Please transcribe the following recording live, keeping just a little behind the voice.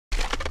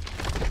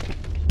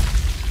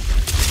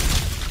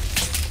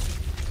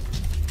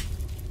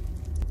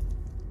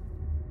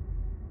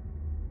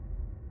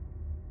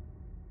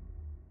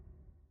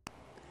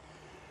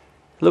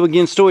Hello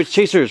again, Storage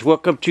Chasers.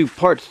 Welcome to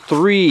part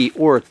 3,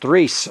 or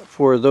thrace,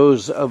 for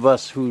those of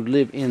us who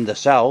live in the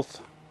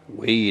south,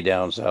 way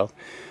down south.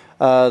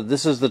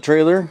 This is the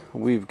trailer.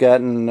 We've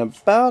gotten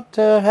about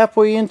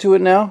halfway into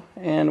it now,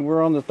 and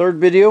we're on the third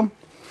video.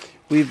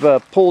 We've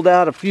pulled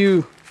out a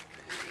few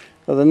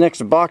of the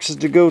next boxes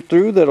to go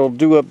through that'll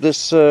do up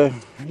this,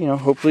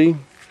 hopefully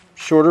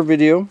shorter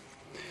video.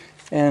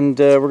 And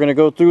we're going to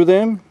go through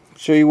them,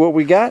 show you what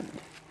we got,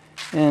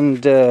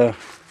 and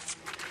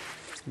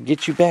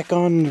get you back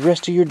on the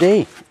rest of your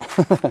day.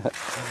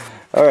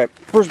 Alright,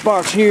 first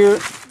box here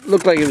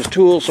looked like it was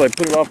tools, so I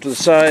put it off to the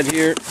side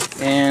here,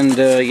 and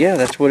yeah,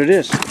 that's what it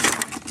is.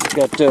 We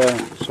got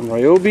some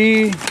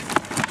Ryobi,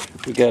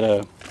 we got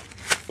a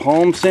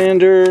palm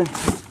sander,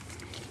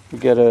 we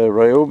got a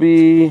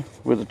Ryobi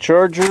with a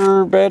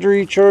charger,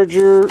 battery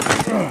charger,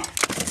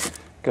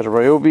 got a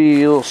Ryobi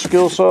little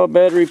skill saw,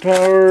 battery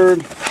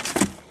powered,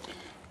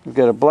 we've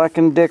got a Black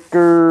 &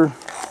 Decker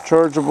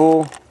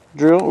chargeable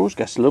drill. Oh, it's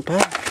got a little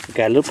power.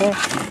 Got a little power.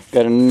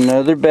 Got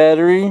another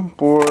battery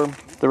for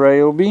the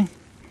Ryobi.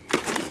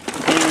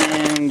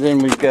 And then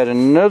we've got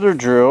another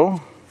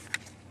drill,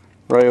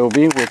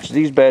 Ryobi, which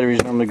these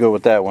batteries normally go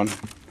with that one.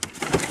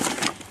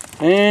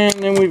 And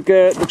then we've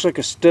got, looks like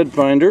a stud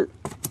finder.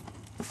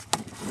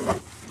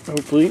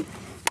 Hopefully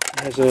it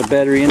has a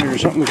battery in it or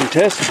something we can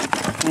test.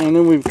 And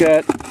then we've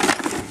got,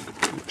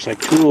 looks like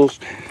tools.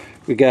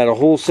 We got a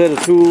whole set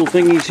of tool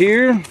thingies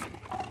here.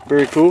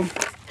 Very cool.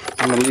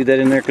 I'm going to leave that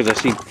in there because I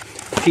see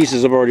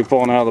pieces have already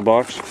fallen out of the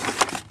box.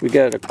 We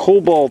got a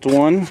Cobalt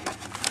one.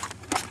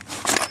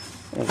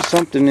 There's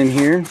something in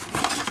here.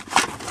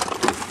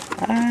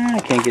 I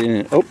can't get in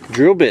it. Oh,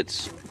 drill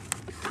bits.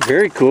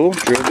 Very cool.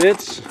 Drill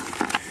bits.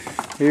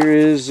 Here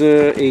is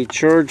a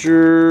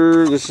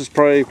charger. This is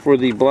probably for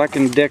the Black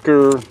 &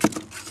 Decker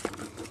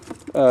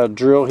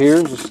drill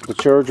here. This is the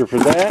charger for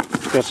that.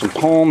 Got some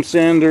palm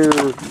sander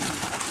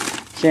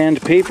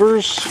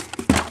sandpapers.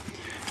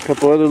 A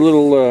couple other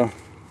little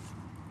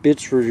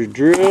bits for your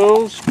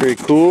drills. Very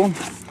cool.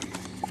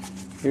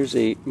 Here's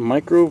a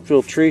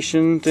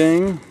microfiltration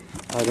thing.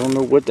 I don't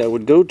know what that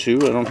would go to.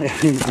 I don't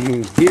have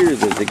anything here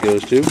that it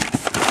goes to.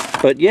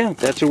 But yeah,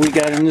 that's what we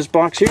got in this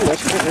box here.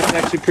 That's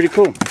actually pretty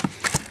cool.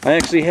 I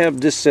actually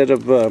have this set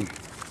of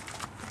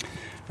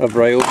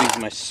Ryobis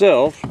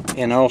myself,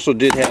 and I also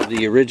did have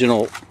the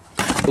original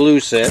blue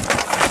set,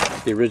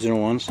 the original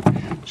ones.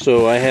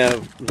 So I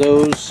have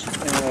those.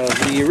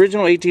 The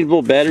original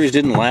 18-volt batteries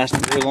didn't last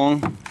very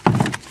long.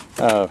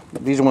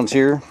 These ones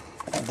here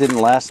didn't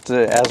last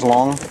as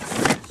long.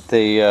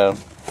 They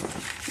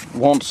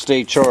won't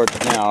stay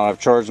charged now. I've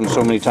charged them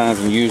so many times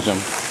and used them.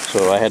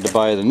 So I had to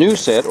buy the new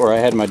set, or I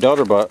had my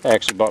daughter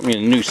actually bought me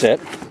a new set.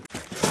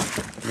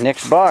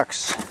 Next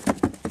box.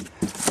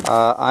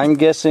 I'm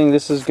guessing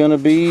this is going to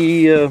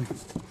be a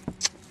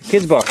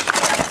kids box.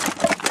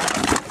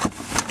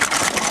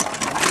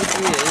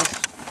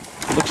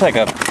 It looks like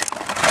a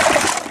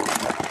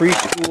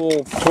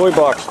preschool toy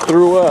box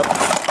threw up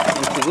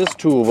into this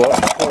toy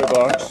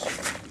box.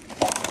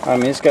 I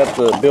mean, it's got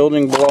the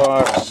building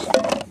blocks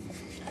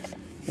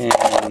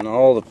and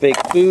all the fake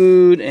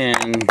food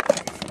and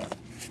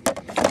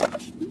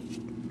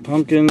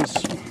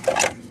pumpkins,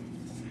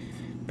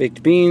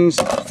 baked beans.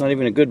 It's not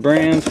even a good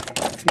brand.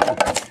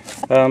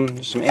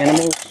 Some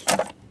animals,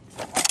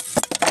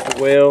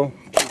 a whale,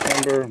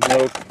 cucumber,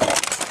 milk.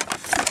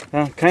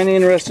 Kind of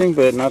interesting,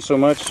 but not so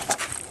much.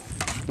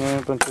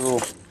 A bunch of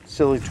little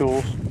silly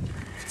tools.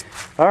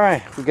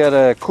 Alright, we got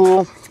a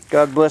cool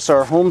God Bless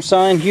Our Home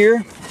sign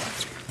here.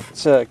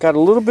 It's got a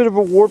little bit of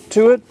a warp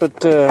to it,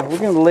 but we're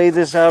going to lay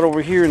this out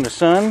over here in the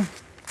sun.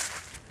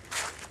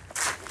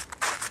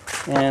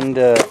 And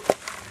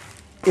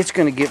it's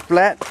going to get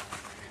flat,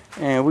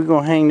 and we're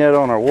going to hang that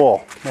on our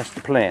wall. That's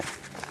the plan.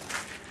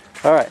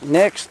 Alright,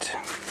 next,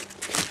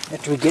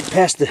 after we get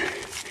past the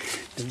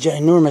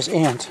ginormous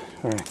ant.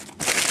 Alright,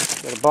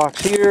 got a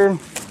box here.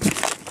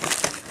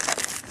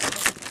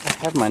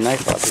 I have my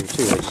knife out here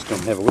too, I just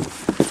don't have it with me.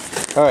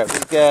 Alright,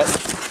 we've got,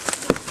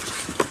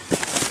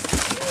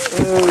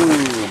 oh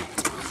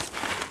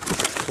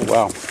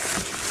wow.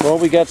 Well,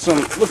 we got some,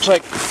 looks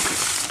like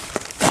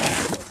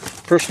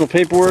personal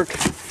paperwork,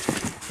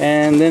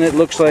 and then it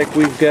looks like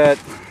we've got,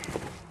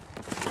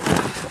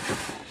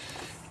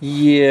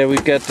 yeah,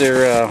 we've got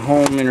their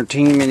home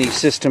entertainment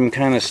system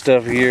kind of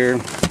stuff here.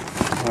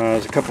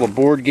 There's a couple of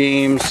board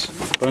games,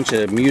 a bunch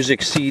of music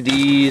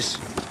CDs,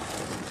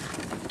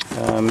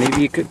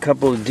 maybe a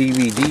couple of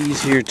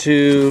DVDs here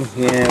too.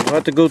 Yeah, we'll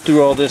have to go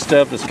through all this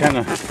stuff. It's kind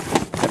of,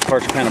 that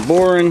part's kind of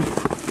boring.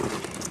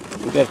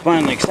 We've got to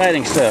find the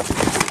exciting stuff.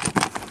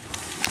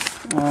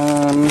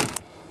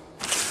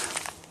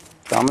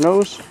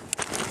 Dominoes.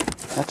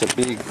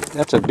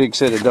 That's a big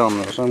set of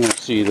dominoes. I'm going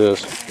to see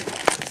this.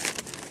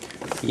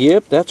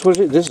 Yep, that's what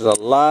it is. This is a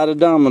lot of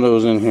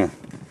dominoes in here.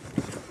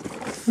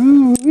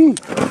 Ooh-wee.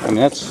 I mean,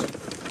 that's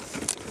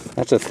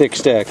a thick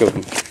stack of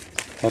them.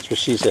 That's what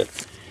she said.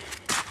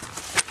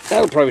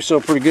 That'll probably sell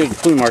pretty good at the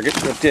flea market,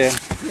 but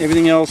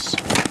everything else,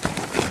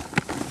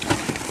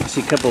 I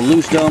see a couple of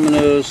loose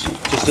dominoes,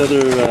 just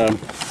other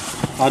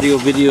audio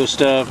video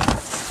stuff,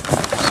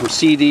 some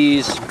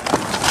CDs,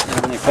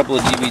 and a couple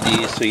of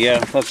DVDs. So yeah,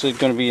 that's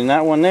going to be in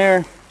that one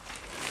there.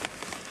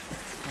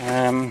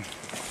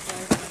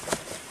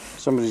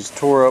 Somebody's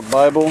tore up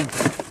Bible.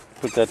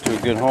 Put that to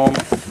a good home.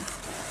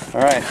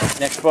 Alright,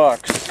 next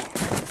box.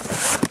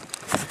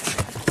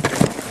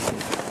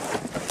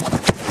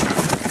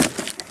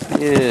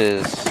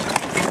 We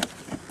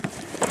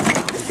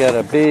got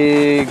a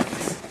big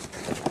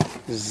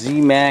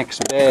Z-Max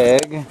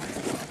bag.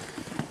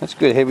 That's a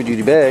good heavy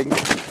duty bag.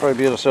 Probably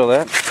be able to sell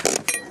that.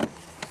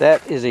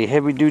 That is a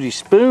heavy duty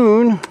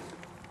spoon.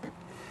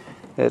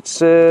 It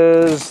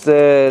says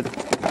that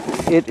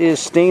it is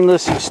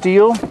stainless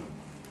steel.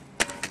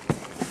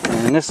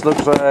 And this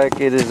looks like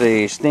it is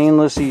a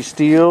stainless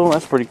steel.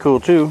 That's pretty cool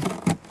too.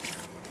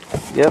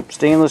 Yep,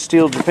 stainless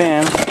steel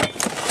Japan.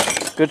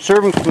 Good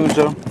serving spoons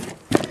though.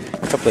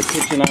 A couple of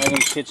kitchen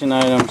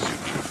items.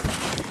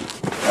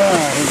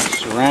 Here's a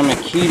ceramic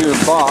heater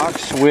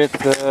box with,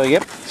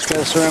 yep, it's got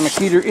a ceramic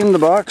heater in the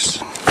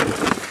box.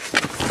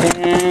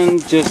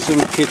 And just some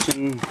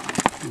kitchen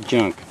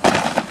junk.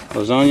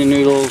 Lasagna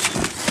noodles.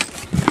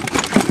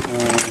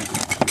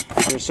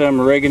 Here's some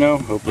oregano.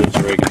 Hopefully it's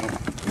oregano.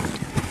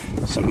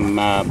 Some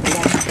black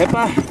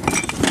pepper.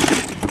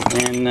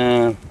 And,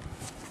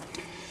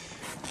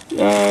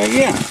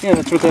 yeah,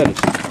 that's what that is.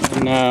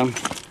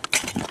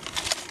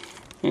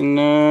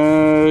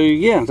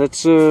 Yeah,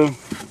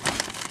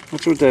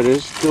 that's what that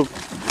is.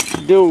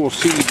 Dill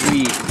seed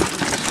weed.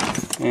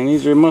 And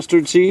these are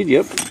mustard seed.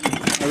 Yep,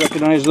 I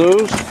recognize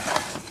those.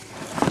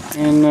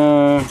 And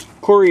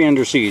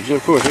coriander seeds.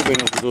 Of course,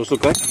 everybody knows what those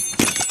look like.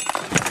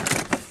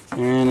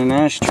 And an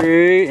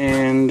ashtray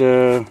and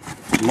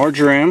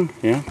marjoram.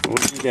 Yeah, we'll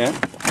do that.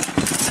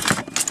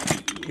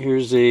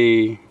 Here's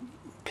a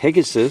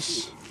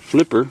Pegasus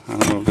flipper. I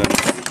don't know if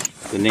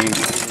that's the name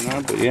or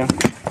not, but yeah.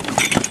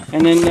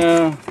 And then,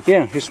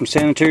 yeah, here's some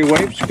sanitary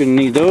wipes. You're going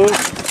to need those.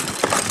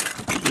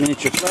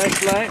 Miniature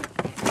flashlight.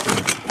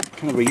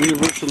 Kind of a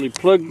universally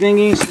plugged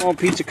thingy. Small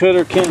pizza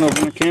cutter. Can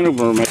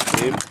opener, might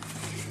save.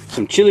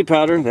 Some chili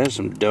powder. That's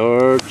some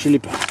dark chili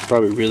powder.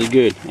 Probably really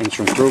good. And it's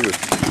from Kroger.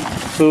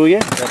 So,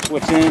 yeah, that's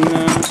what's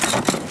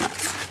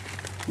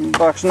in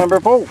box number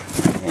 4.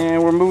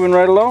 And we're moving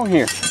right along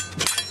here.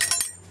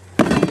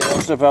 Get all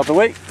stuff out the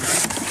way.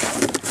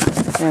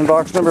 And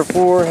box number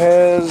 4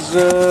 has,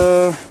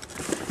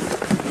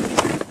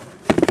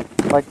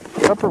 like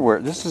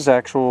Tupperware. This is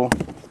actual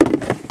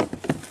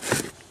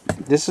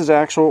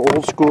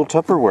old school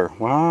Tupperware.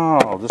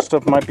 Wow, this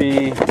stuff might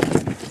be,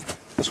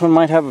 this one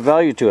might have a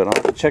value to it. I'll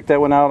have to check that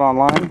one out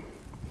online.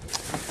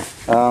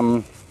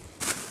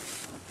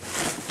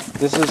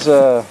 This is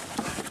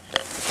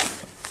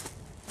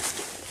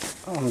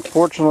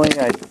unfortunately,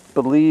 I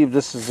believe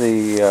this is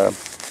a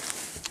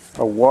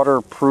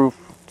waterproof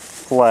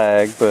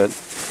flag, but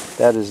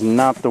that is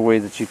not the way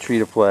that you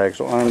treat a flag,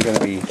 so I'm going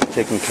to be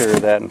taking care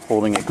of that and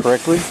folding it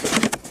correctly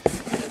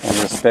and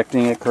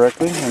inspecting it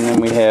correctly. And then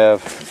we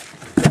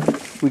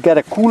got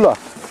a cooler.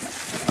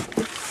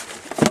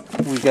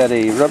 We got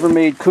a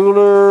Rubbermaid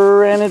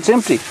cooler and it's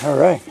empty.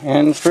 Alright,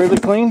 and it's fairly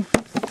clean.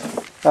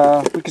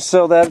 We could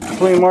sell that at the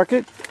flea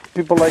market.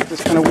 People like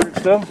this kind of weird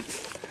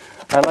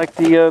stuff. I like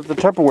the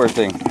Tupperware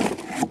thing.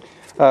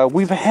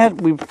 We've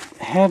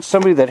had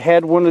somebody that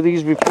had one of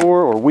these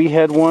before, or we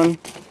had one.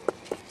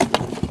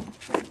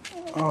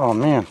 Oh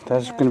man,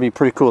 that's going to be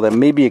pretty cool. That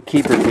may be a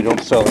keeper if we don't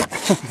sell it.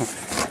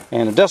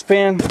 And a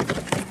dustpan,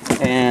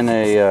 and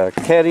a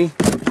caddy,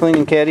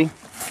 cleaning caddy.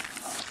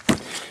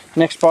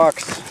 Next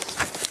box.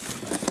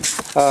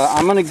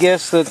 I'm going to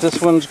guess that this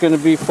one's going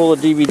to be full of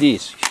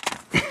DVDs.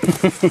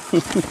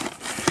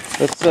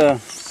 Let's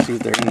see if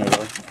they're in there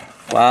though.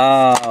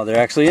 Wow, they're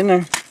actually in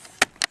there.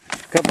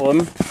 A couple of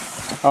them.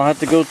 I'll have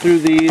to go through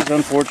these,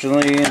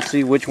 unfortunately, and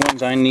see which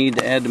ones I need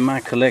to add to my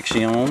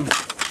collection.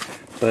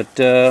 But,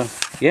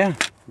 yeah,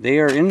 they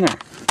are in there.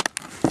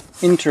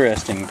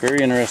 Interesting,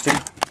 very interesting.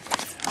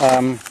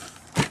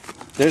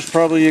 There's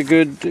probably a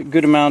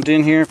good amount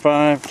in here.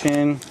 5,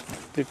 10,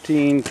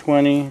 15,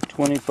 20,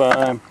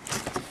 25,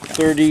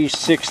 30,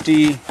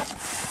 60.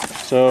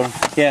 So,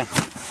 yeah,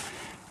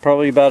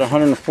 probably about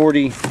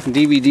 140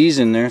 DVDs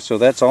in there. So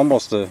that's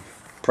almost the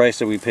price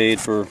that we paid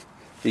for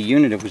the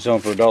unit if we sell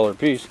them for $1 a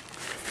piece.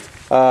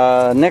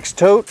 Next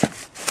tote.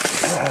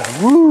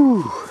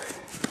 Woo!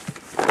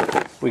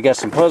 We got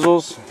some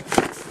puzzles.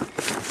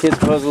 Kids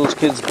puzzles,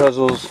 kids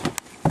puzzles,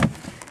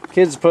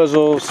 kids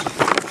puzzles,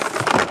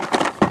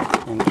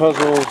 and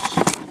puzzles,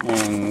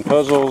 and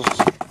puzzles.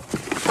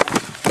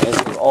 This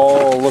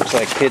all looks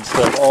like kid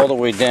stuff all the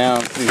way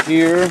down through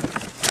here.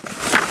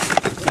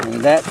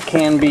 And that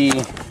can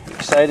be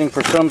exciting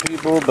for some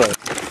people, but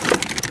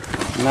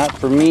not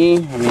for me.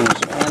 I mean,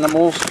 some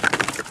animals.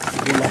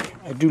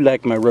 I do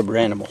like my rubber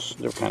animals.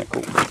 They're kind of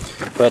cool.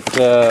 But,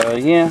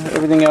 yeah,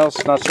 everything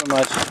else, not so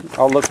much.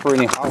 I'll look for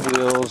any Hot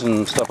Wheels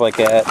and stuff like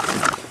that.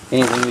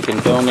 Anything we can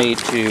donate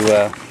to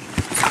the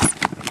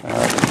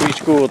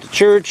preschool at the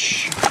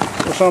church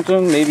or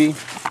something. Maybe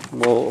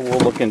we'll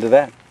look into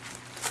that.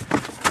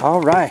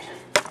 All right.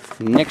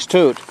 Next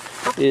tote.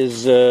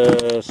 is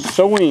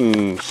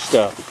sewing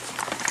stuff.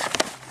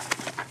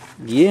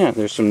 Yeah,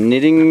 there's some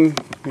knitting.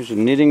 There's a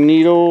knitting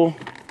needle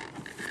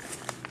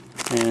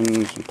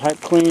and some pipe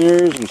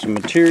cleaners and some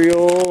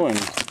material, and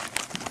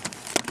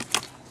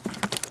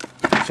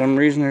for some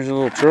reason there's a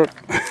little truck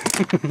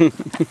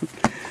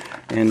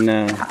and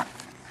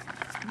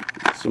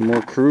some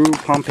more crew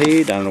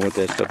Pompeii. I don't know what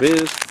that stuff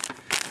is,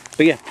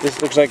 but yeah,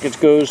 this looks like it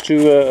goes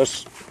to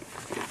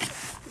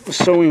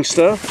sewing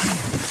stuff.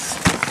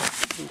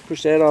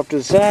 Push that off to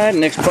the side.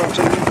 Next box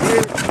over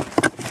here.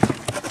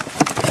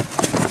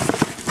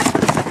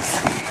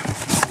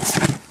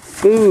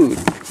 Food.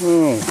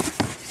 Oh.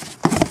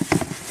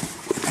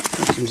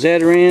 Some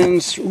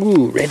Zatarain's.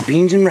 Ooh, red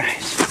beans and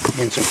rice.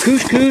 And some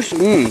couscous.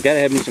 Gotta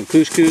have me some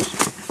couscous.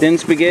 Thin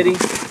spaghetti.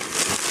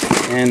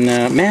 And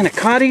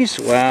manicottis.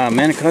 Wow,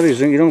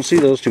 manicottis, you don't see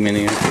those too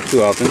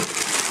often.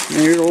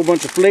 And here's a whole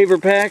bunch of flavor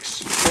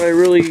packs. Probably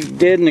really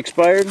dead and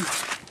expired.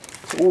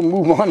 So we'll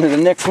move on to the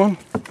next one,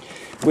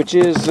 which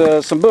is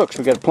some books.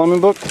 We got a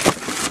plumbing book,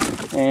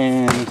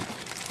 and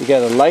we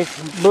got a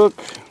life book.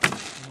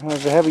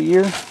 Does it have a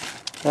year?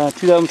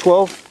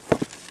 2012.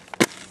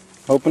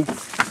 Open.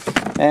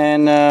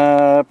 And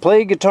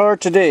play guitar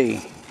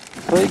today.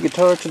 Play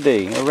guitar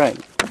today. All right.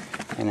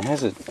 And it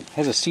has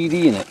a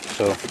CD in it,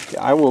 so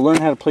I will learn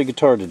how to play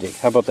guitar today.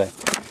 How about that?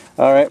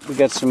 All right. We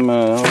got some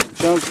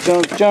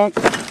junk.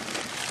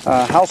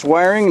 House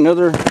wiring.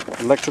 Another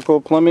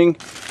electrical, plumbing.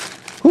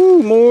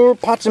 Ooh, more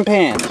pots and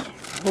pans.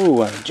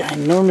 Ooh, a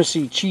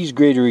ginormous cheese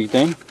gratery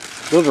thing.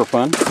 Those are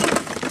fun.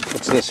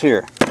 What's this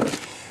here?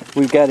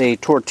 We've got a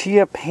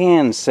tortilla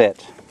pan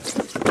set.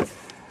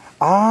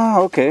 Ah,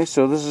 okay.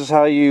 So this is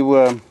how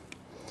you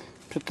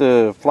put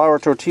the flour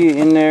tortilla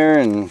in there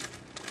and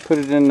put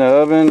it in the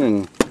oven,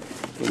 and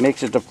it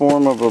makes it the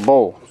form of a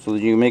bowl, so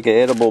that you make an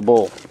edible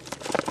bowl.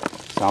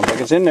 Sounds like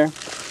it's in there.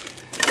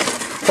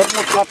 A couple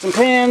more pots and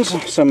pans,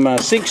 some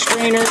sink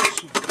strainers.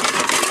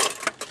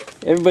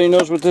 Everybody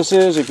knows what this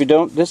is. If you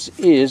don't, this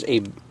is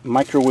a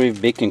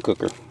microwave baking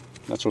cooker.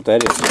 That's what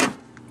that is.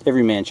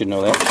 Every man should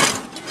know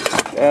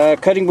that.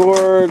 Cutting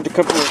board, a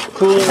couple of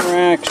cooling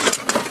racks.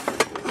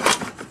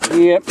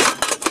 Yep.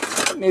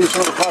 Maybe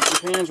some other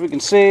pots and pans we can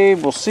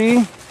save. We'll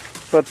see.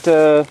 But,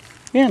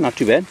 yeah, not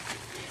too bad.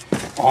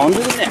 On to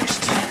the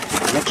next.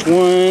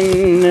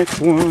 Next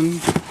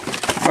one.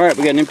 Alright,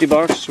 we got an empty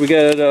box. We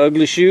got an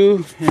ugly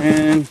shoe.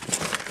 And,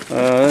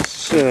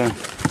 that's a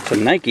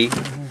Nike. I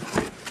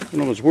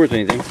don't know if it's worth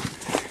anything.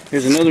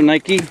 Here's another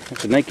Nike.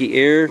 It's a Nike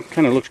Air.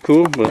 Kind of looks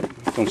cool, but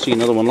don't see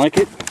another one like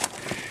it.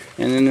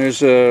 And then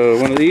there's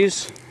one of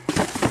these.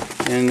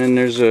 And then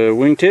there's a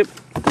wingtip.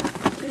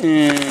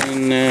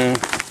 And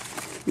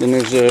then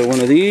there's one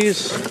of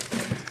these.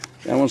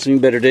 That one's seen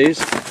better days.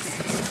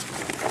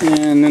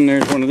 And then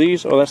there's one of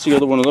these. Oh, that's the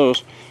other one of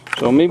those.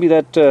 So maybe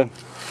that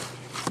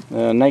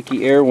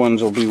Nike Air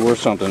ones will be worth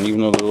something,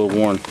 even though they're a little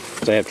worn.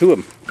 Because I have two of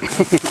them.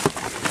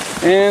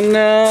 And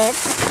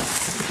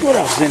what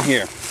else is in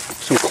here?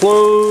 Some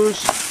clothes,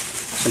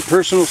 some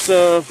personal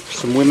stuff,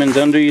 some women's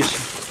undies.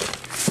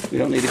 We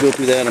don't need to go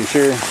through that, I'm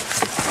sure.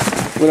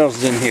 What else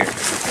is in here?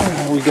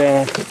 We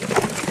got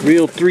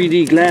real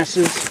 3D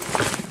glasses,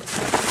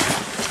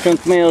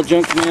 junk mail,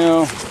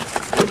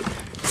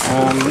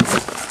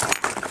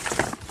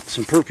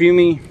 some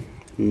perfumey,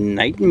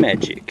 Night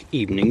Magic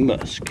Evening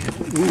Musk.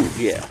 Ooh,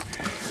 yeah.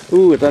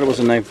 Ooh, I thought it was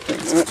a knife thing.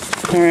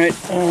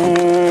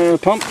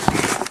 Alright, pump.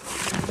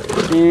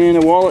 And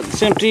a wallet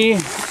that's empty.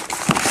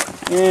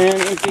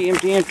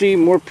 And empty.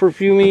 More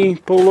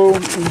perfumey, polo.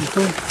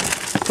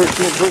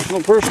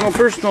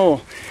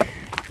 Personal.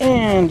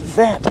 And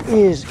that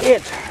is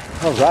it.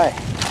 Alright.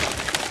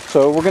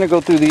 So we're going to go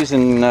through these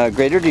in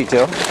greater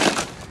detail.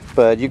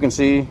 But you can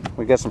see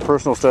we got some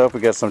personal stuff. We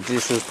got some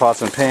dishes,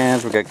 pots and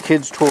pans. We got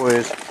kids'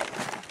 toys.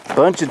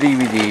 Bunch of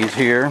DVDs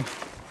here.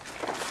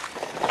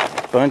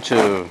 Bunch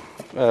of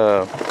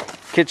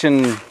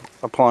kitchen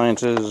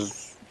appliances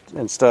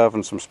and stuff,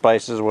 and some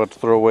spices we'll have to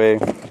throw away.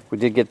 We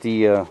did get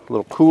the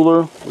little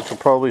cooler, which will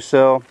probably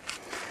sell.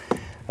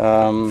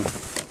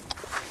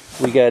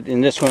 We got,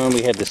 in this one,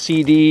 we had the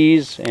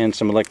CDs and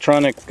some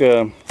electronic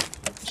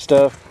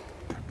stuff.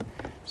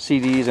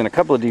 CDs and a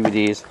couple of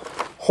DVDs.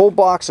 Whole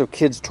box of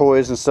kids'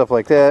 toys and stuff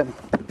like that.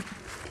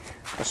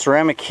 A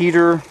ceramic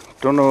heater.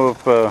 Don't know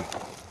if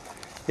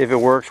it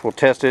works. We'll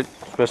test it,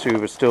 especially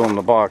if it's still in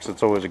the box.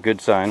 It's always a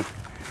good sign.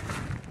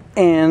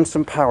 And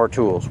some power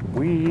tools.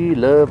 We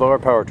love our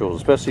power tools,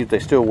 especially if they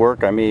still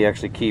work. I may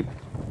actually keep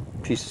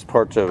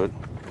parts of it,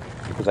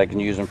 because I can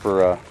use them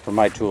for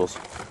my tools.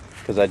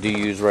 Because I do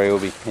use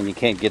Ryobi, and you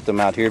can't get them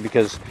out here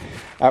because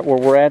at where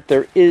we're at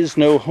there is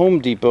no Home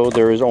Depot.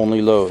 There is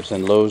only Lowe's,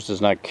 and Lowe's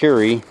does not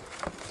carry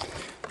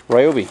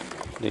Ryobi.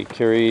 They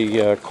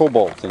carry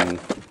Cobalt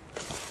and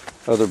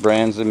other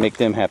brands that make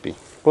them happy.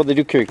 Well, they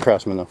do carry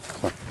Craftsman though.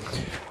 So.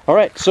 All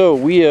right, so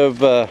we have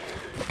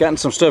gotten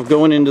some stuff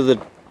going into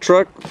the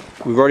truck.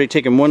 We've already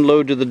taken one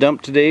load to the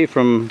dump today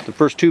from the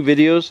first two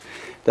videos.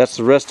 That's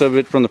the rest of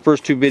it from the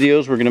first two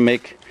videos. We're going to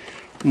make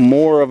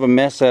more of a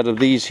mess out of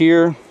these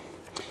here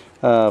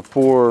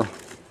for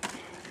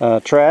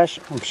trash,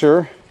 I'm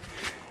sure.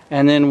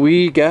 And then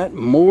we got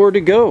more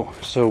to go.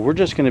 So we're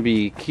just going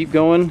to keep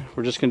going.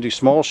 We're just going to do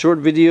small, short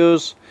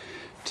videos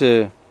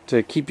to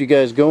keep you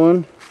guys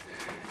going.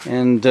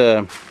 And I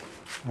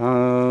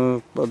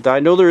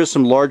know there is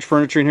some large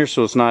furniture in here,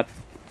 so it's not.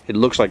 It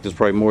looks like there's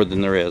probably more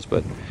than there is,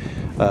 but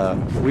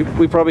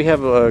we probably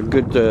have a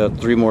good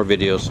 3 more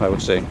videos, I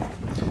would say.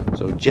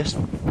 So just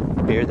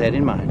bear that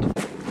in mind.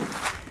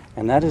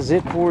 And that is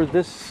it for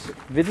this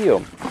video.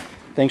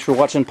 Thanks for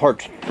watching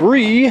part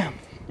 3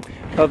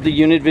 of the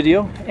unit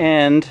video,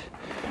 and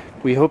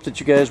we hope that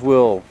you guys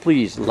will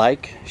please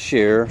like,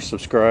 share,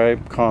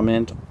 subscribe,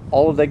 comment,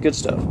 all of that good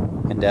stuff.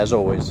 And as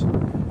always,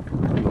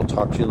 we will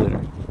talk to you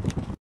later.